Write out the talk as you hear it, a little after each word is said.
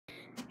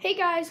Hey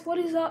guys, what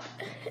is up?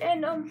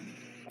 And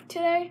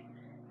today,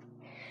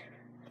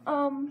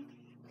 let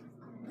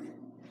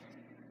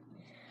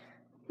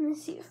me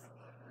see if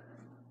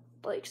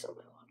Blake's on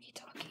my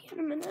walkie-talkie in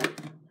a minute.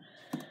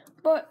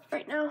 But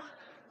right now,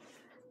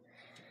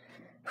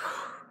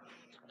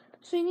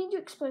 so I need to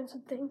explain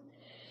something.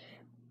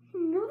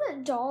 You know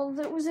that doll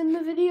that was in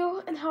the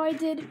video and how I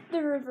did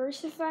the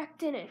reverse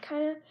effect and it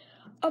kind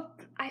of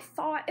I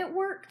thought it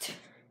worked,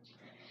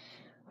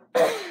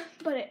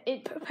 but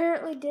it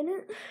apparently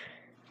didn't.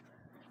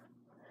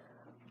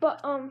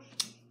 But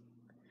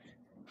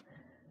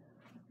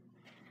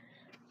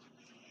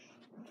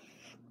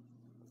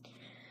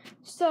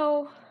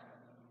so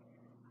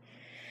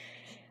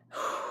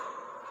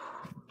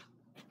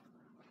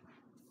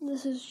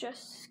this is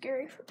just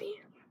scary for me.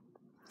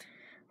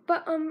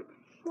 But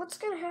what's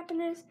gonna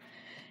happen is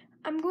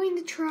I'm going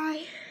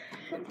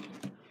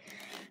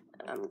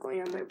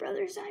on my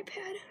brother's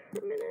iPad for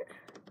a minute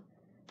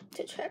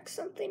to check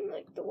something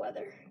like the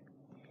weather.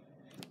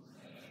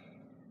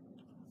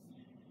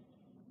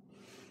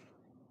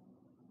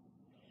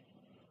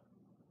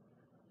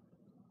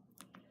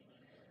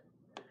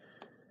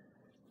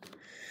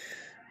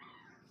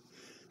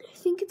 I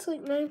think it's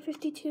like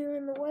 9:52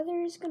 and the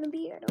weather is gonna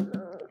be, I don't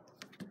know.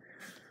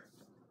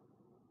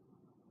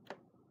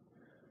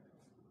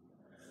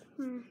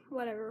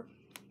 Whatever.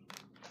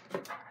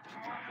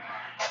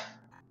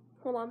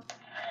 Hold on.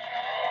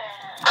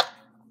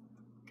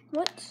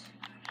 What?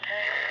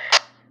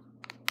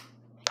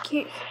 I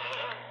can't.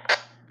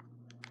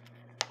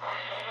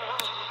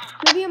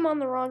 Maybe I'm on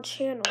the wrong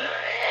channel.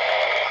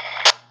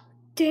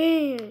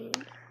 Dang.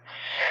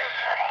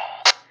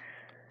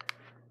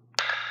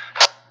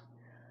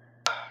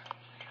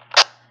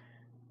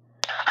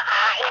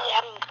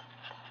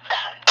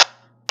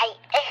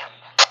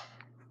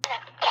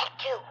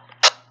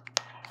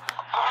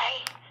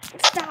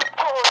 Stop.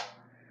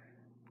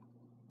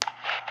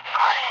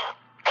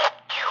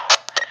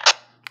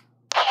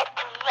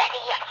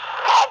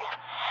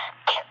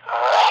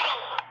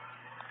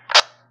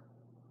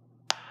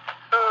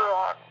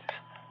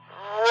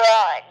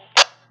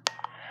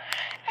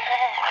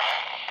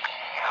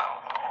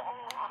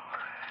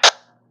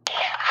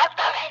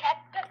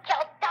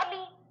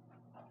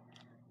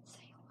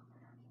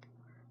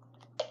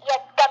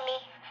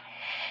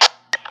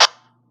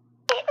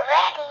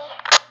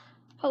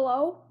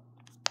 Hello?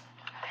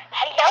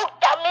 Hello,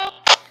 dummy.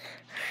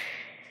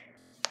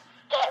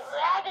 Get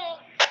ready.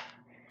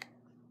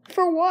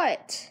 For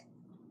what?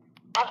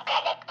 I'm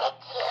gonna get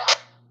you.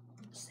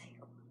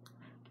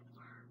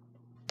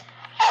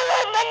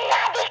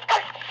 Illuminati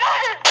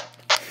confirmed.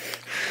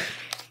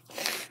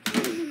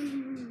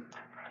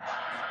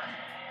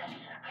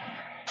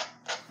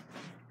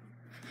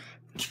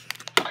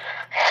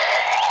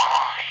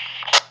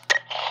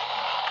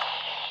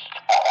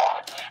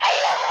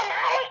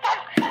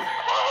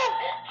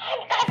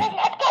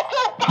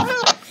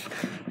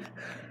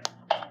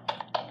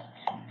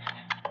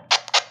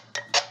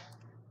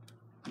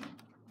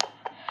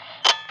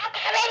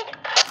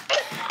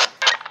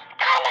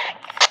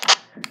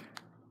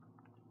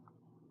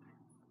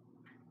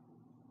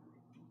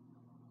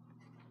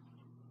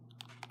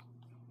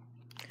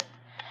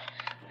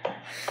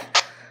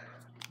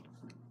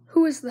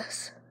 Who is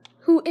this?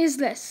 Who is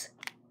this?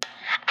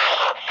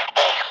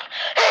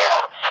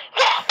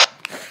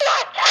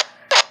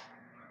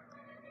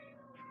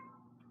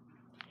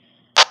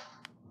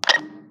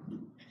 Oh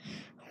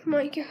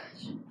my gosh.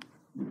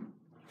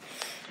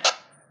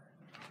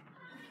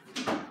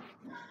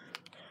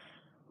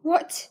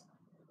 What?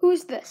 Who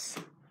is this?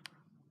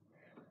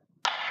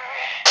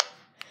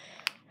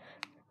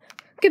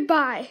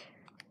 Goodbye.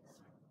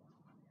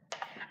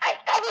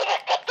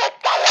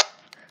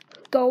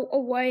 Go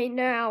away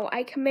now,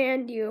 I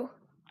command you.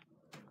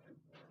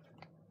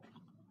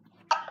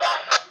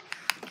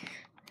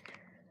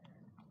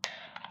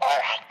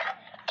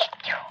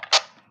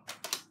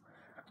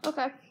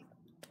 Okay.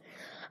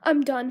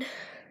 I'm done.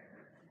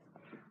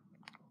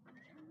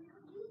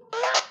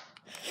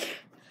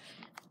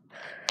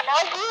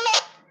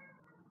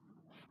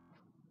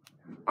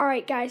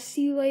 Alright guys,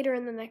 see you later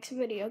in the next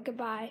video.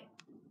 Goodbye.